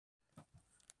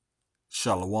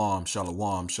Shalom,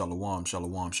 shalom, shalom,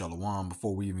 shalom, shalom.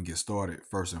 Before we even get started,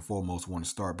 first and foremost, I want to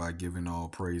start by giving all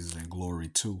praises and glory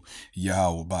to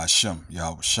Yahawah bahasham,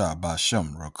 Yahawashi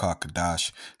bahasham,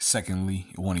 Rakakadash. Secondly,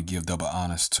 I want to give double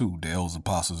honors to the Elders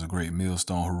Apostles of Great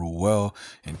Millstone who rule well.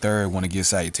 And third, I want to give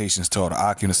salutations to all the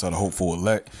occupants of the hopeful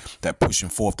elect that pushing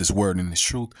forth this word and this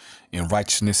truth in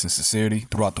righteousness and sincerity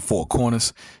throughout the four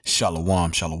corners.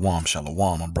 Shalom, shalom,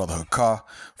 shalom. My brother Hakah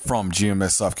from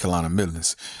GMS, South Carolina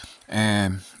Midlands.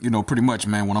 And, pretty much,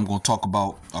 man, what I'm going to talk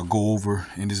about, I'll go over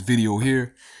in this video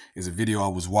here is a video I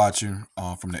was watching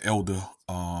from the elder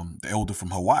from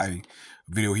Hawaii,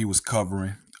 a video he was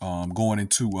covering, going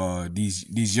into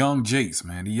these young jakes,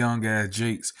 man, the young ass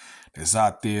jakes that's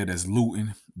out there that's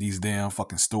looting these damn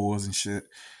fucking stores and shit.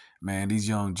 Man, these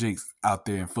young jakes out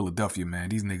there in Philadelphia, man,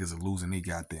 these niggas are losing their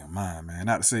goddamn mind, man.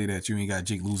 Not to say that you ain't got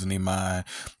jake losing their mind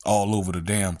all over the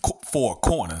damn four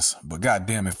corners, but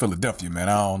goddamn in Philadelphia, man,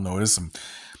 I don't know. There's some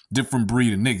different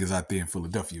breed of niggas out there in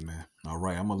Philadelphia, man. All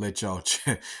right, I'm gonna let y'all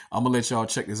check. I'm gonna let y'all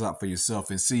check this out for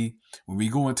yourself and see when we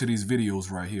go into these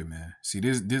videos right here, man. See,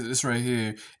 this right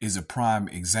here is a prime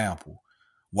example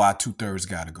why 2/3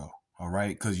 gotta go. All right,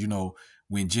 because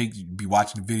when Jake be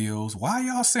watching the videos, why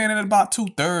y'all saying that about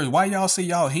 2/3? Why y'all say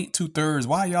y'all hate 2/3?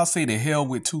 Why y'all say the hell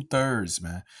with 2/3,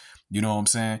 man? You know what I'm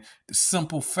saying? The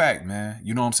simple fact, man.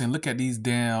 You know what I'm saying? Look at these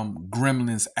damn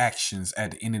gremlins actions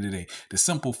at the end of the day. The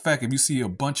simple fact, if you see a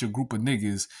bunch of group of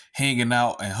niggas hanging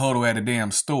out and huddle at a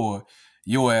damn store,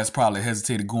 your ass probably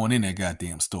hesitated going in that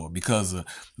goddamn store because,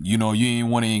 you ain't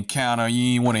want to encounter,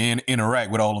 you ain't want to interact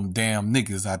with all them damn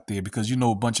niggas out there because,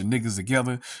 a bunch of niggas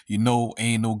together, ain't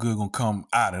no good gonna come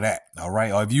out of that, all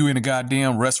right? Or if you in a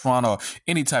goddamn restaurant or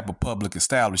any type of public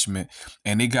establishment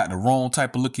and they got the wrong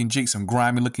type of looking jakes, some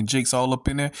grimy looking jakes all up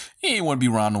in there, you ain't want to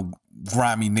be around no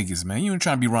grimy niggas, man. You ain't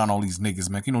trying to be around all these niggas,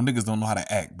 man. Niggas don't know how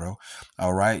to act, bro,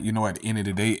 all right? At the end of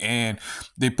the day, and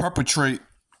they perpetrate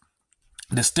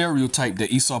the stereotype that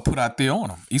Esau put out there on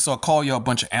them. Esau call y'all a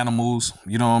bunch of animals.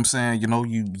 You know what I'm saying?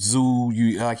 You zoo,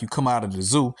 you come out of the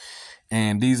zoo.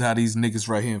 And these how these niggas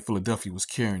right here in Philadelphia was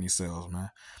carrying themselves,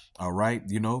 man. All right.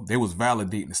 They was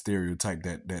validating the stereotype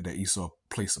that Esau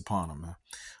placed upon them, man.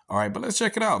 All right. But let's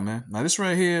check it out, man. Now this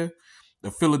right here,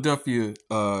 the Philadelphia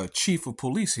chief of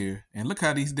police here. And look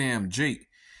how these damn Jake,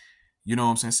 you know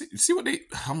what I'm saying? See what I'm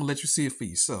gonna let you see it for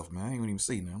yourself, man. I ain't gonna even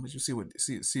see now. I'm gonna let you see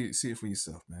it for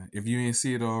yourself, man. If you ain't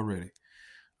see it already.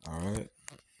 All right.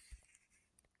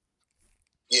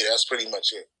 Yeah, that's pretty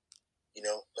much it.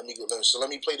 Let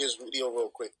me play this video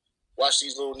real quick. Watch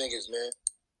these little niggas, man.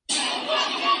 Look at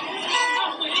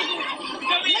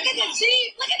the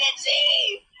chief! Look at the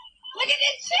chief! Look at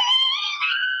the chief!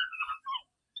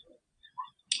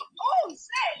 Oh,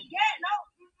 shit! Yeah, no.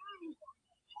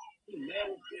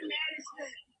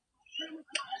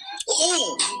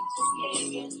 Oh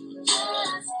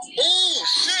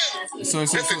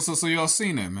shit! So y'all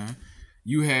seen that, man.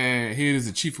 You had here's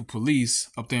the chief of police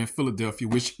up there in Philadelphia,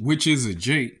 which is a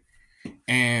Jake,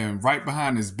 and right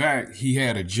behind his back he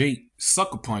had a Jake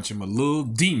sucker punch him, a little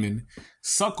demon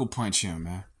sucker punch him,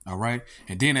 man. All right,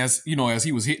 and then as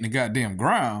he was hitting the goddamn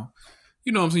ground,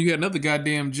 you had another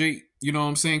goddamn Jake,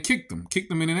 kicked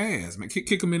him in the ass, man,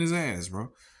 kick him in his ass,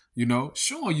 bro.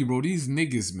 Showing you, bro, these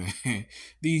niggas, man,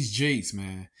 these Jakes,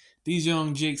 man, these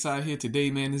young Jakes out here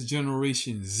today, man, this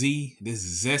generation Z, this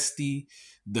zesty,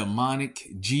 demonic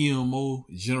GMO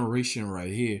generation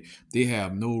right here, they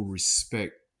have no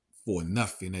respect for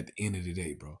nothing at the end of the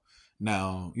day, bro.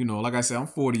 Now, like I said, I'm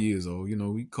 40 years old,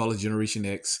 we call it Generation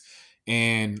X.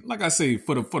 And like I say,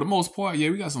 for the most part, yeah,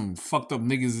 we got some fucked up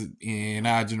niggas in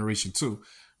our generation too.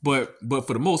 But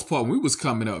for the most part, when we was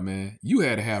coming up, man, you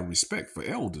had to have respect for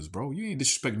elders, bro. You ain't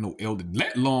disrespecting no elder,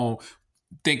 let alone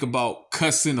think about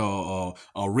cussing or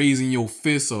raising your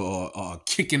fist or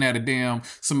kicking at a damn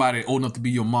somebody old enough to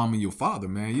be your mom and your father,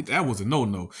 man. That was a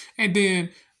no-no. And then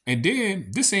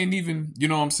this ain't even,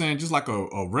 just like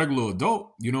a regular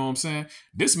adult,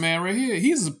 This man right here,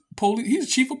 he's a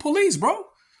chief of police, bro.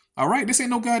 All right, this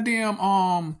ain't no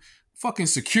goddamn fucking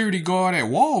security guard at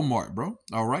Walmart, bro.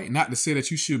 All right, not to say that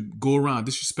you should go around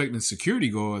disrespecting security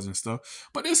guards and stuff,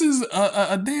 but this is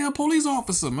a damn police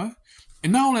officer, man.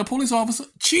 And not only a police officer,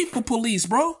 chief of police,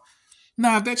 bro.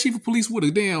 Now, if that chief of police would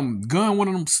have damn gunned one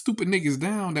of them stupid niggas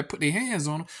down that put their hands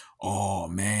on him, oh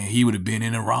man, he would have been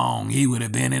in the wrong. He would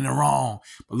have been in the wrong.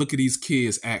 But look at these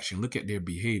kids' action. Look at their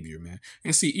behavior, man.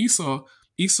 And see, Esau,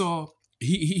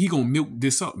 he gonna milk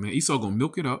this up, man. Esau gonna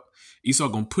milk it up. Esau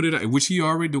gonna put it out, which he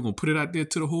already do, gonna put it out there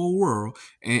to the whole world,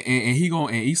 and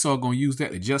Esau gonna use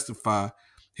that to justify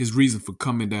his reason for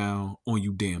coming down on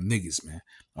you damn niggas, man.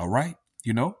 All right,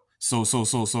 So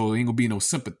ain't gonna be no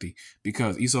sympathy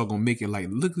because Esau gonna make it like,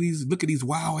 look at these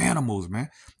wild animals, man.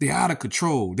 They're out of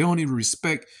control. They don't even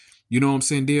respect, you know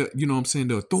what I'm saying?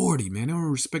 The authority, man. They don't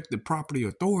respect the property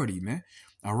authority, man.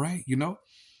 All right,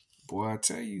 boy, I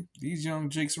tell you, these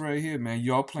young jakes right here, man,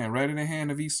 y'all playing right in the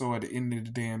hand of Esau at the end of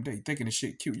the damn day. Thinking the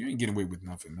shit cute. You ain't getting away with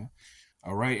nothing, man.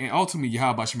 All right, and ultimately,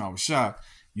 Yahawashi,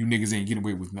 you niggas ain't getting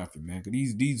away with nothing, man. Cause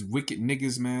these wicked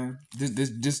niggas, man.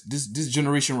 This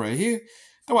generation right here.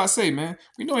 That's why I say, man,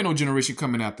 we know ain't no generation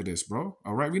coming after this, bro.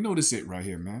 All right, we know this it right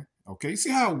here, man. Okay, see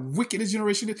how wicked this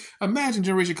generation is? Imagine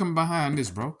generation coming behind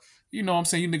this, bro. You know what I'm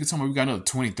saying? You niggas telling me we got another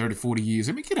 20, 30, 40 years.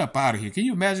 Let me get up out of here. Can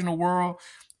you imagine a world,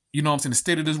 you know what I'm saying, the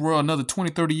state of this world another 20,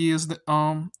 30 years,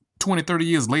 20, 30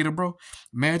 years later, bro?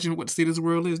 Imagine what the state of this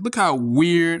world is. Look how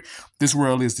weird this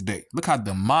world is today. Look how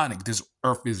demonic this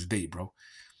earth is today, bro.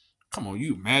 Come on,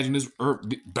 you imagine this earth,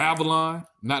 Babylon,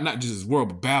 not just this world,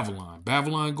 but Babylon.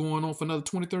 Babylon going on for another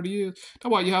 20, 30 years.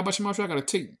 That's why Yahawashi got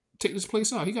to take this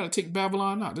place out. He got to take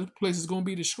Babylon out. This place is going to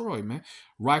be destroyed, man.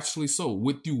 Righteously so.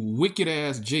 With you wicked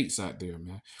ass jakes out there,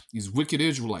 man. These wicked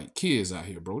Israelite kids out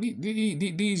here, bro.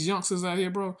 These youngsters out here,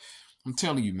 bro. I'm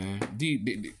telling you, man.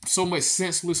 So much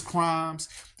senseless crimes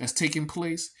that's taking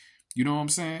place. You know what I'm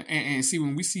saying? And see,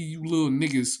 when we see you little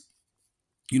niggas,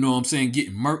 you know what I'm saying,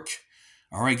 getting murked.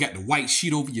 All right, got the white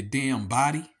sheet over your damn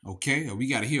body. Okay, we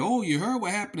got to hear, oh, you heard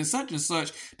what happened to such and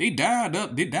such. They died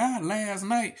last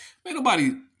night. Man,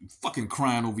 nobody fucking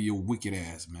crying over your wicked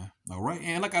ass, man. All right,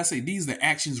 and like I say, these are the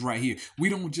actions right here. We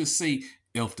don't just say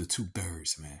elf to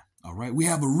 2/3, man. All right, we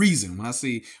have a reason. When I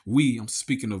say we, I'm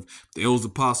speaking of the Elders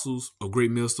Apostles of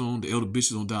Great Millstone, the elder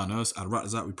bishops on down to us. Out of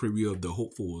Rotterdam, we pray we are the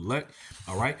hopeful elect.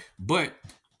 All right, but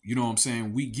you know what I'm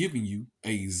saying? We giving you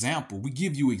an example. We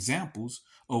give you examples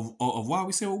of why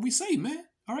we say what we say, man.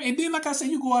 All right, and then like I said,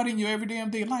 you go out in your every damn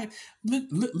day life.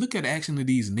 Look at the action of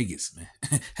these niggas,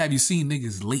 man. Have you seen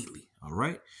niggas lately? All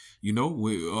right,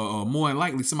 more than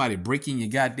likely somebody breaking your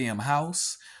goddamn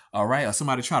house. All right, or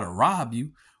somebody try to rob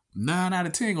you. 9 out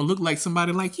of 10 gonna look like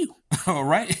somebody like you. All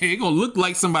right, it gonna look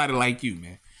like somebody like you,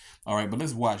 man. All right, but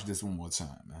let's watch this one more time,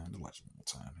 man. Let's watch it one more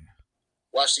time, man.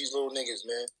 Watch these little niggas,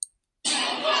 man.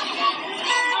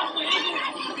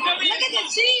 Look at the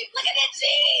chief! Look at the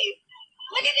chief!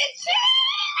 Look at the chief!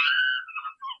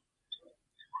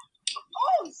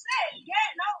 Oh, shit! Yeah,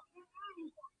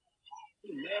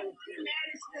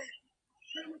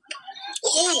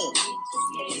 Oh,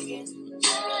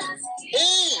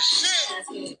 shit!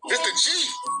 It's the chief.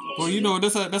 Well, you know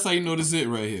that's how you know this it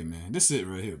right here, man. This it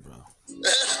right here, bro.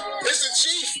 It's the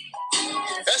chief.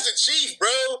 That's the chief, bro.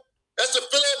 That's the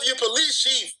Philadelphia police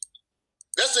chief.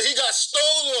 He got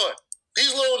stolen.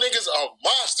 These little niggas are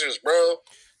monsters, bro.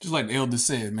 Just like the elder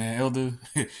said, man. Elder,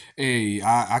 hey,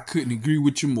 I couldn't agree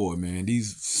with you more, man.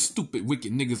 These stupid,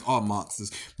 wicked niggas are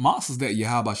monsters. Monsters that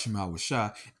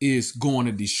Yahawashi is going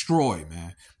to destroy,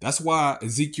 man. That's why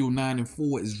Ezekiel 9 and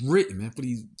 4 is written, man. For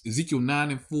these Ezekiel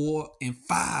 9 and 4 and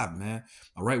 5, man.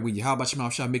 All right, with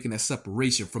Yahawashi making that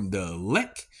separation from the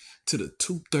elect to the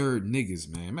 2/3 niggas,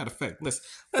 man. Matter of fact, let's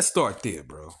start there,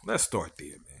 bro. Let's start there,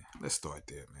 man.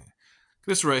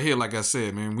 This right here, like I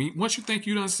said, man, once you think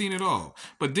you done seen it all.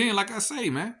 But then, like I say,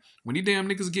 man, when these damn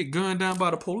niggas get gunned down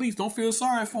by the police, don't feel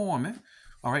sorry for them, man.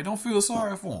 All right, don't feel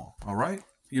sorry for them, all right?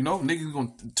 You know, niggas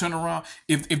gonna turn around.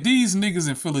 If these niggas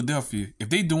in Philadelphia, if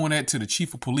they doing that to the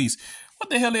chief of police, what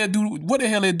the hell they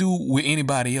do with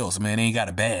anybody else, man? They ain't got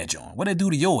a badge on. What they do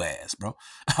to your ass, bro?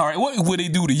 All right, what would they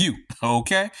do to you?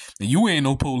 Okay, and you ain't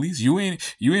no police. You ain't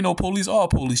no police or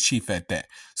police chief at that.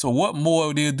 So what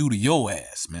more they'll do to your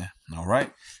ass, man? All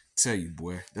right, tell you,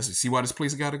 boy. See why this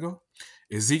place got to go.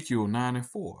 Ezekiel 9 and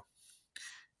 4.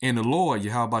 And the Lord,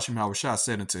 Yahawashi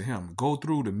said unto him, go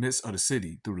through the midst of the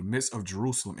city, through the midst of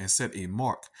Jerusalem, and set a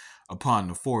mark upon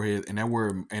the forehead. And that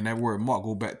word mark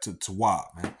go back to Tawab,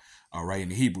 man. All right, in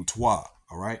the Hebrew, Tawab.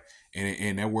 All right,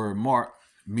 and that word mark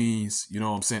means, you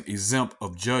know what I'm saying, exempt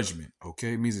of judgment.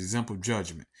 Okay, it means exempt of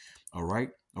judgment. All right,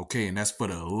 okay, and that's for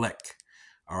the elect.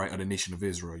 All right, of the nation of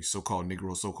Israel, you so-called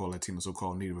Negroes, so-called Latinos,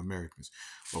 so-called Native Americans.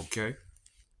 Okay,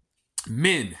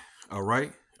 men. All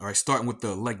right, starting with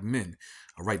the elect men.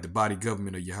 All right, the body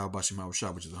government of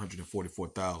Yahawashi, which is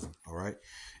 144,000. All right,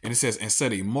 and it says, and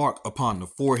set a mark upon the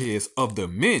foreheads of the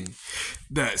men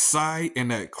that sigh and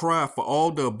that cry for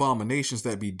all the abominations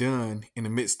that be done in the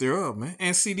midst thereof, man.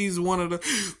 And see, these one of the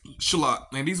shalak,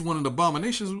 and these one of the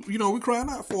abominations, you know, we crying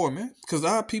out for, man, because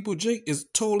our people, Jake, is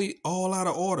totally all out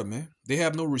of order, man. They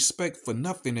have no respect for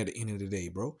nothing at the end of the day,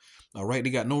 bro. All right, they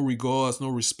got no regards, no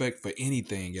respect for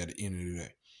anything at the end of the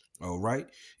day. All right,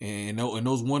 and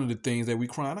those one of the things that we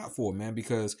crying out for, man,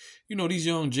 because these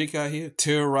young Jake out here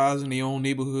terrorizing their own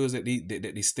neighborhoods that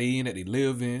they stay in, that they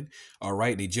live in. All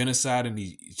right, they genociding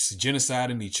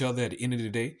each other at the end of the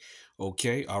day.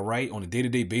 Okay, all right, on a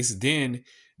day-to-day basis. Then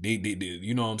they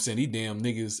you know what I'm saying, these damn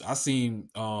niggas. I seen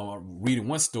reading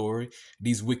one story,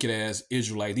 these wicked ass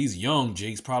Israelites, these young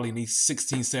Jakes, probably these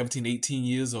 16, 17, 18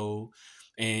 years old,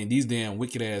 and these damn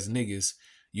wicked ass niggas.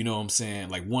 You know what I'm saying?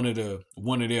 Like one of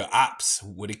their ops,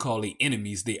 what they call their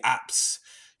enemies, they ops.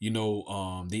 They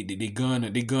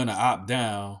gun a op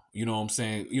down. You know what I'm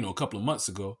saying? A couple of months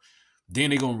ago. Then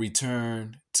they gonna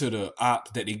return to the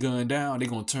op that they gunned down. They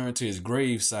gonna turn to his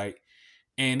grave site,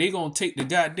 and they gonna take the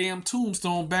goddamn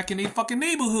tombstone back in their fucking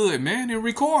neighborhood, man, and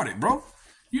record it, bro.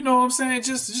 You know what I'm saying?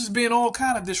 Just being all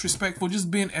kind of disrespectful, just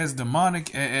being as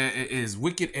demonic, as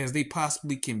wicked as they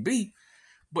possibly can be.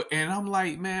 And I'm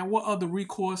like, man, what other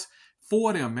recourse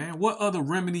for them, man? What other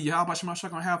remedy Yahawashi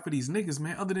gonna have for these niggas,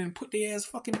 man, other than put their ass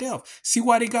fucking death? See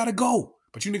why they gotta go.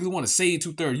 But you niggas want to save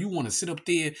 2/3. You want to sit up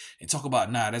there and talk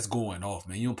about, nah, that's going off,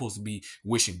 man. You don't supposed to be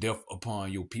wishing death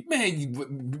upon your people.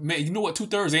 Man, you know what?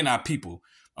 2/3 ain't our people.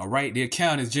 All right? Their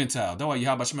count is Gentile. That's why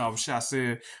Yahawashi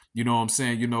said, you know what I'm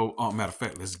saying? Matter of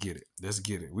fact, let's get it.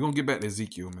 We're going to get back to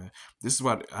Ezekiel, man. This is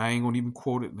why I ain't going to even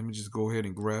quote it. Let me just go ahead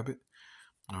and grab it.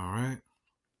 All right.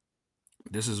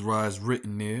 This is why it's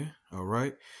written there. All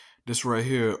right. This right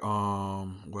here, where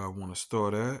I want to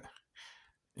start at.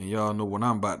 And y'all know what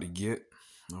I'm about to get.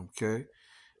 Okay.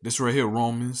 This right here,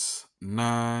 Romans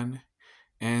 9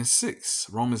 and 6.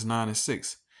 Romans 9 and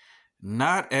 6.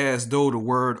 Not as though the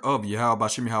word of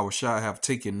Yahawashi have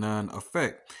taken none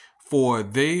effect, for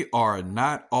they are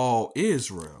not all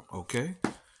Israel, okay,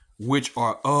 which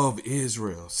are of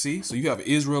Israel. See, so you have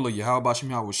Israel of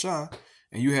Yahawashi,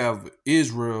 and you have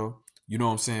Israel,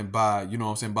 by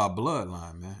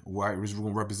bloodline, man. Right, which is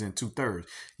going to represent 2/3.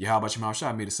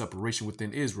 Yahawashi made a separation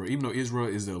within Israel, even though Israel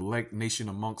is the elect nation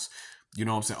amongst,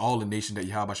 all the nation that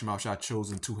Yahawashi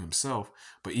chosen to himself.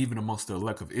 But even amongst the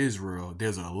elect of Israel,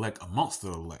 there's an elect amongst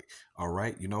the elect. All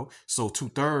right, so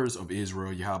 2/3 of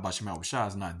Israel, Yahawashi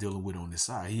is not dealing with on this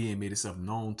side. He ain't made himself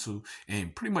known to,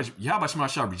 and pretty much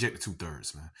Yahawashi rejected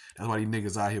 2/3, man. That's why these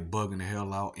niggas out here bugging the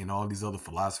hell out in all these other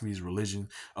philosophies, religion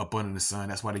up under the sun.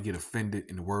 That's why they get offended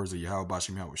in the words of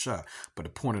Yahawashi. But the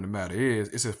point of the matter is,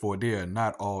 it says, for they are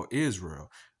not all Israel,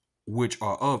 which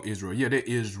are of Israel. Yeah, they're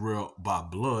Israel by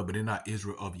blood, but they're not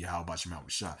Israel of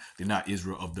Yahawashi. They're not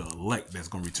Israel of the elect that's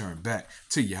going to return back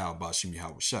to Yahawashi.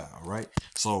 All right.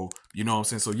 So, you know what I'm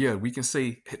saying? So, yeah, we can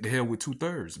say the hell with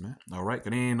 2/3, man. All right.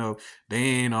 Cause they're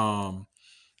not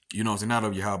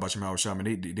of Yahawashi.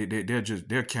 Man,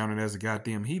 they're counted as a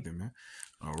goddamn heathen, man.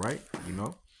 All right.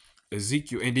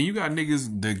 Ezekiel, and then you got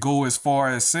niggas that go as far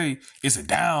as say it's a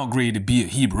downgrade to be a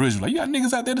Hebrew Israelite. You got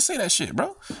niggas out there to say that shit,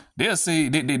 bro. They'll say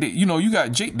you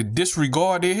got Jake to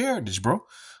disregard their heritage, bro.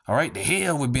 All right, the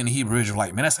hell with being a Hebrew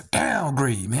Israelite, man. That's a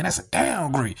downgrade, man. That's a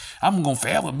downgrade. I'm gonna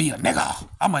forever be a nigga.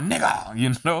 I'm a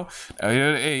nigga,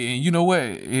 Hey, and you know what?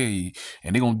 Hey,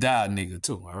 and they gonna die a nigga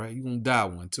too. All right, you gonna die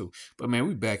one too. But man,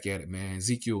 we back at it, man.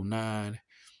 Ezekiel 9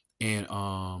 and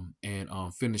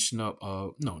finishing up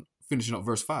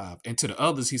verse 5. And to the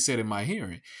others he said in my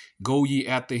hearing, go ye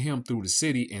after him through the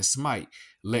city and smite.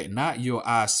 Let not your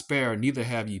eyes spare, neither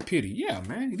have ye pity. Yeah,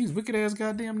 man. These wicked ass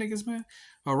goddamn niggas, man.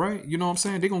 All right. You know what I'm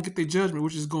saying? They're going to get their judgment,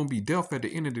 which is going to be death at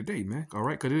the end of the day, man. All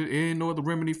right. Because there ain't no other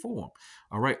remedy for them.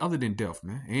 All right. Other than death,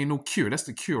 man. Ain't no cure. That's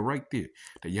the cure right there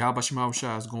that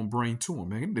Yahawashi is going to bring to them,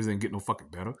 man. This ain't get no fucking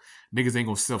better. Niggas ain't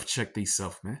going to self-check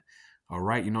themselves, man. All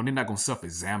right. They're not going to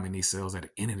self-examine themselves at the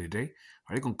end of the day.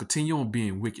 They're going to continue on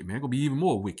being wicked, man. They're going to be even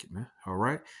more wicked, man. All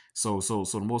right. So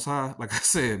the Most High, like I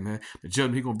said, man, the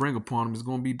judgment he's going to bring upon them is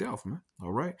going to be death, man.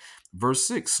 All right. Verse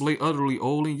 6, slay utterly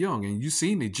old and young. And you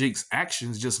seen the Jake's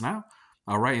actions just now.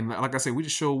 All right. And like I said, we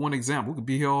just showed one example. We could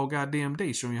be here all goddamn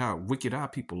day showing you how wicked our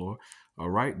people are. All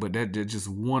right. But that's just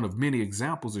one of many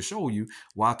examples to show you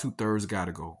why 2/3 got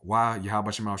to go. Why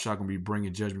Yahawashi going to be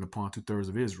bringing judgment upon 2/3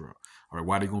 of Israel. All right,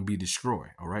 why they gonna be destroyed?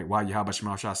 All right, why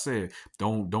Yahawashi said,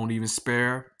 don't even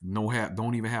spare,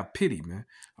 don't even have pity, man.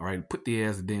 All right, put their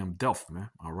ass to damn death, man.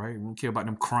 All right, we don't care about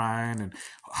them crying and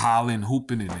hollering,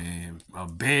 hooping, and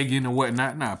begging and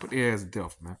whatnot. Nah, put their ass to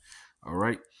death, man. All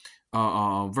right.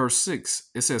 Verse 6,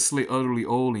 it says, slay utterly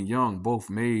old and young, both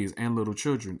maids and little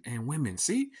children and women.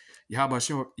 See,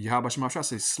 Yahawashi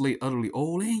says, slay utterly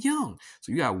old and young.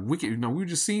 So you got wicked, we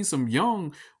just seen some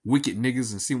young wicked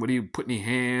niggas and seen what they putting their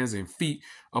hands and feet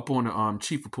up on the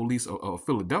chief of police of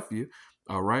Philadelphia.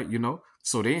 All right,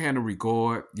 So they ain't had no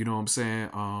regard, you know what I'm saying,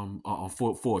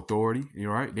 for authority, you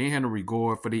know, right? They ain't had no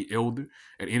regard for the elder.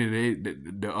 At the end of the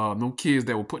day, no kids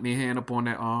that were putting their hand up on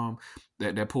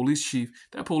that police chief.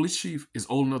 That police chief is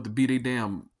old enough to be their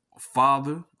damn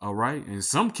father, all right? In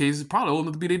some cases, probably old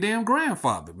enough to be their damn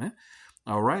grandfather, man.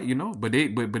 All right, you know, but they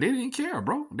didn't care,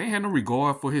 bro. They had no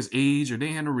regard for his age, or they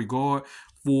had no regard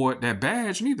for that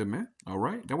badge neither, man. All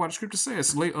right, that's why the scripture says,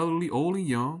 slay utterly old and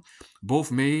young,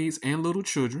 both maids and little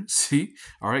children. See,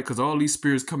 all right, because all these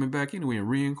spirits coming back anyway in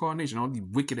reincarnation, all these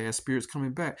wicked ass spirits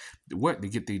coming back. What? They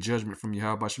get their judgment from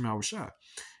Yahawah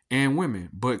and women,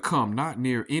 but come not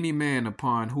near any man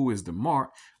upon who is the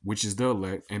mark, which is the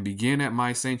elect, and begin at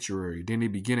my sanctuary. Then they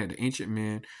begin at the ancient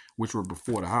men which were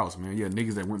before the house, man. Yeah,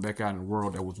 niggas that went back out in the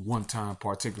world that was one time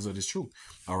partakers of this truth.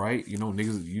 All right, you know,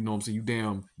 niggas, you know what I'm saying? You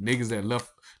damn niggas that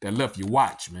left your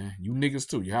watch, man. You niggas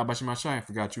too. You how about my shine?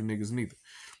 Forgot you niggas neither.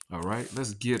 All right,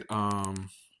 let's get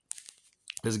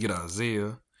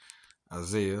Isaiah. All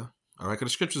right, because the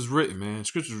scripture's written, man.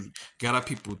 Scripture got our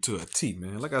people to a T,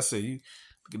 man. Like I said, you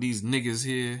look at these niggas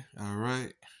here. All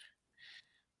right,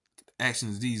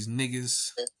 actions of these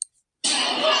niggas.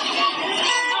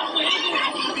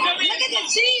 Look at the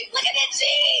chief. Look at the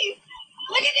chief.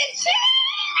 Look at the chief.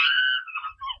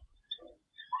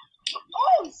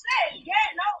 Oh, shit. Yeah,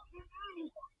 no.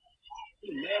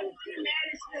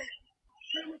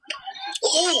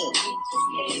 Ooh.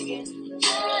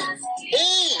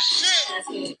 Ooh,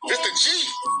 shit. It's the chief.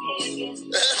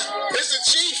 It's the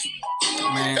chief.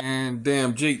 Man,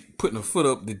 damn, Jake putting a foot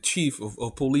up the chief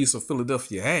of police of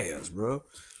Philadelphia ass, bro.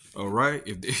 All right,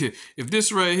 if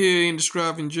this right here ain't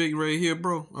describing Jake right here,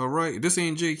 bro. All right, if this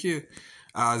ain't Jake here.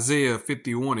 Isaiah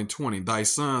 51:20. Thy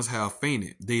sons have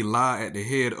fainted. They lie at the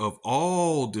head of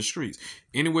all the streets.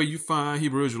 Anywhere you find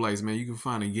Hebrew Israelites, man, you can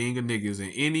find a gang of niggas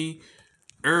in any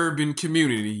urban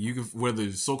community. You can, whether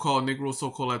it's so-called Negro,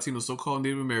 so-called Latino, so-called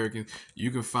Native American,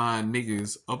 you can find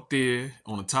niggas up there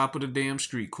on the top of the damn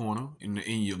street corner in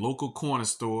your local corner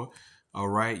store. All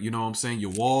right, you know what I'm saying?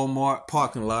 Your Walmart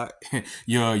parking lot,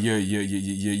 your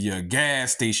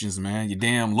gas stations, man. Your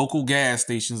damn local gas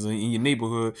stations in your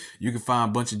neighborhood. You can find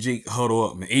a bunch of Jake huddle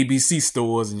up, man. ABC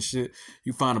stores and shit.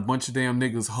 You find a bunch of damn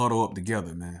niggas huddle up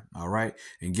together, man. All right,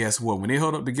 and guess what? When they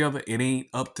huddle up together, it ain't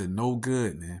up to no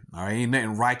good, man. All right, ain't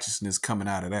nothing righteousness coming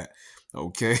out of that.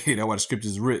 Okay, that's why the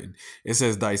scripture's written. It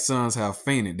says, "Thy sons have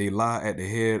fainted; they lie at the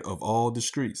head of all the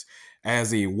streets."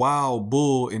 As a wild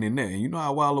bull in the net. And you know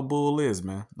how wild a bull is,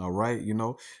 man. All right, you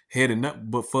know, heading up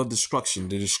but for destruction,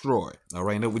 to destroy. All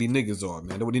right, that's what these niggas are,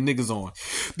 man. That's what these niggas on.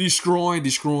 Destroying,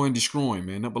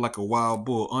 man. Up like a wild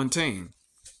bull, untamed.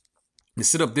 You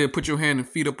sit up there, put your hand and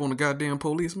feet up on the goddamn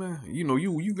police, man. You know,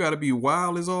 you gotta be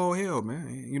wild as all hell,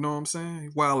 man. You know what I'm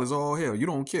saying? Wild as all hell. You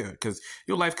don't care, because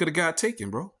your life could have got taken,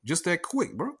 bro. Just that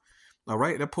quick, bro. All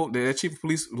right, that chief of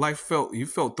police life felt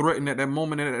threatened at that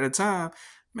moment at the time.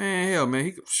 Man, hell,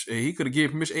 man, he could have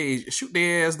given permission. Hey, shoot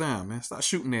their ass down, man. Stop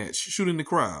shooting shooting the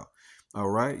crowd. All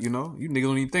right, you know, you niggas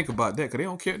don't even think about that because they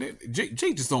don't care.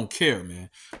 Jake just don't care, man.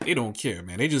 They don't care,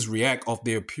 man. They just react off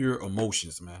their pure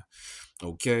emotions, man.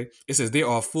 Okay, it says they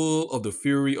are full of the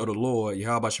fury of the Lord.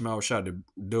 Yahawah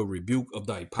the rebuke of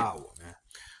thy power, man.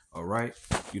 All right,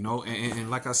 you know, and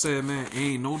like I said, man,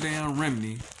 ain't no damn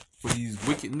remedy for these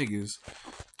wicked niggas.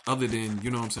 Other than,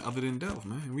 you know what I'm saying, other than death,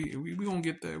 man. We gonna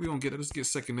get that. We gonna get that. Let's get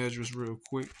second Esdras real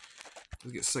quick.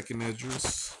 Let's get second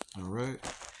Esdras. All right.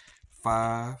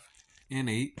 5 and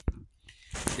 8.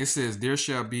 It says, there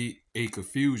shall be a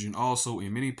confusion also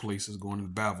in many places going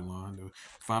into Babylon. The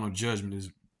final judgment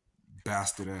is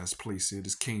bastard ass place here,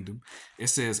 this kingdom. It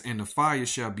says, and the fire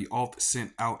shall be oft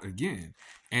sent out again,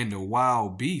 and the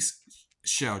wild beasts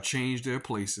shall change their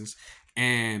places,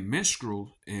 and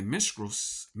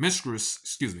minstrous women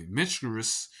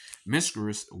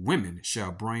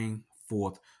shall bring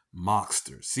forth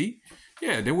mocksters. See?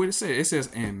 Yeah, that's what it says. It says,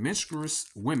 and minstrous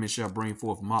women shall bring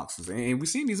forth mocksters. And we've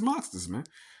seen these mocksters, man.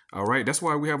 All right, that's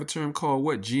why we have a term called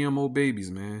what? GMO babies,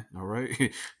 man. All right,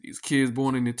 these kids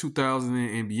born in the 2000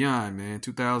 and beyond, man.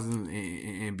 2000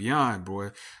 and beyond,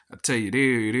 boy. I tell you,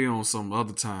 they on some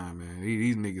other time, man.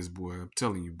 These niggas, boy. I'm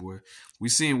telling you, boy. We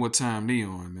seeing what time they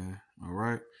on, man. All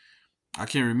right. I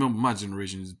can't remember my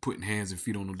generation is putting hands and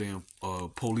feet on no damn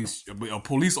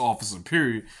police officer,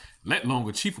 period. Let alone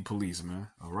a chief of police, man.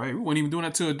 All right, we weren't even doing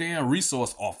that to a damn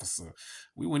resource officer.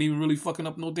 We weren't even really fucking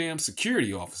up no damn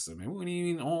security officer, man. We weren't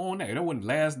even on that. That wasn't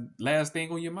last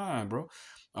thing on your mind, bro.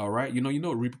 All right, you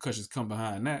know repercussions come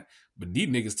behind that. But these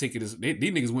niggas take it as these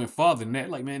niggas went farther than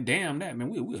that. Like, man, damn that, man.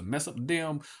 We'll mess up the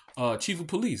damn chief of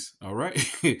police. All right.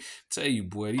 Tell you,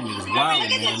 boy, these niggas wild,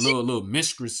 man. Little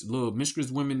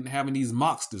mistress women having these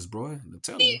mocksters, bro. I'm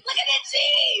telling you. Look at that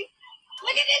chief.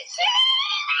 Look at that chief.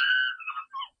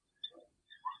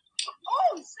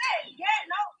 Oh, shit. Yeah,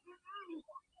 no.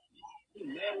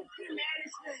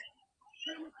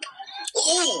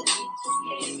 Ooh.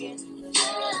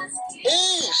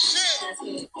 Ooh, shit.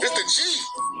 It's the chief.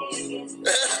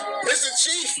 It's the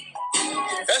chief.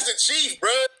 That's the chief, bro.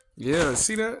 Yeah,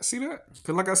 see that?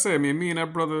 Cause like I said, man, me and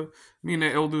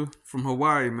that elder from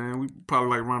Hawaii, man, we probably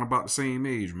like around about the same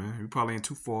age, man. We probably ain't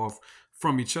too far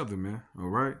from each other, man. All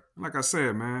right. Like I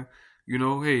said, man, you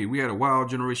know, hey, we had a wild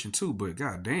generation too, but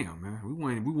goddamn, man,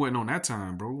 we wasn't on that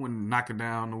time, bro. We wasn't knocking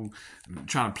down, no,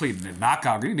 trying to play the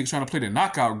knockout. These niggas trying to play the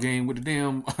knockout game with the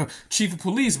damn chief of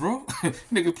police, bro.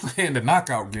 Nigga playing the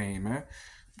knockout game, man.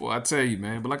 Boy, I tell you,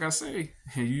 man. But like I say,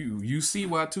 you see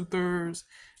why 2/3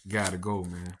 gotta go,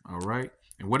 man. All right.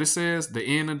 And what it says, the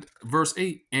end of verse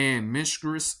 8, and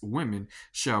menstruous women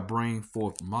shall bring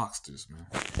forth mocksters, man.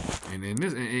 And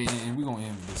we're gonna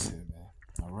end with this here, man.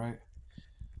 All right.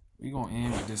 We're gonna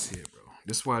end with this here, bro.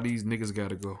 This is why these niggas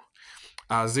gotta go.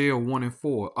 Isaiah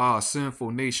 1:4,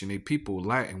 sinful nation, a people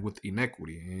laden with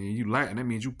iniquity. And you latin, that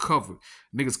means you covered.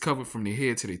 Niggas covered from their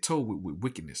head to their toe with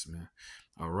wickedness, man.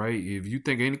 All right. If you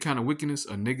think any kind of wickedness,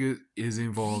 a nigga is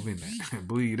involved in that.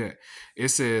 Believe that. It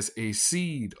says a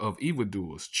seed of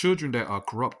evildoers, children that are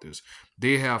corrupters.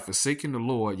 They have forsaken the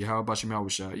Lord,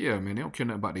 Yahawah. Yeah, man. They don't care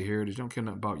nothing about their heritage. They don't care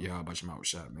nothing about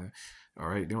Yahawah, man. All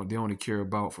right. They only care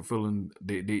about fulfilling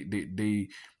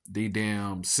they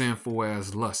damn sinful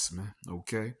ass lust, man.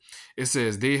 Okay. It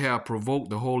says they have provoked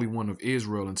the Holy One of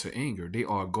Israel into anger. They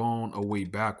are gone away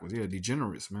backwards. Yeah,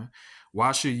 degenerates, man.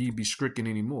 Why should ye be stricken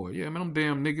anymore? Yeah, man, them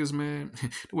damn niggas, man.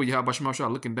 The way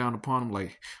Yahawah looking down upon them,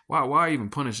 like, why even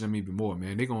punish them even more,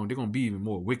 man? They're gonna be even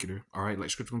more wickeder. All right, like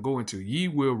Scripture gonna go into. Ye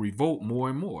will revolt more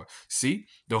and more. See,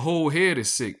 the whole head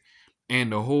is sick,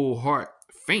 and the whole heart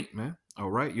faint, man. All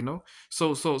right, you know.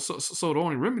 So the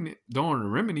only remedy,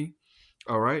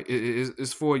 all right,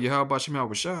 is for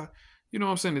Yahawah. You know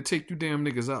what I'm saying? To take you damn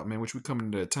niggas out, man, which we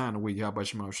coming to a time the way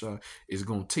Yahawah is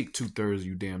going to take 2/3 of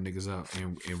you damn niggas out,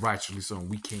 and righteously so, and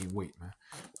we can't wait, man.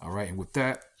 All right, and with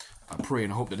that, I pray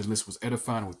and I hope that this list was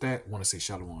edifying. With that, I want to say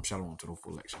shalom to the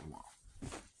full elect. Shalom.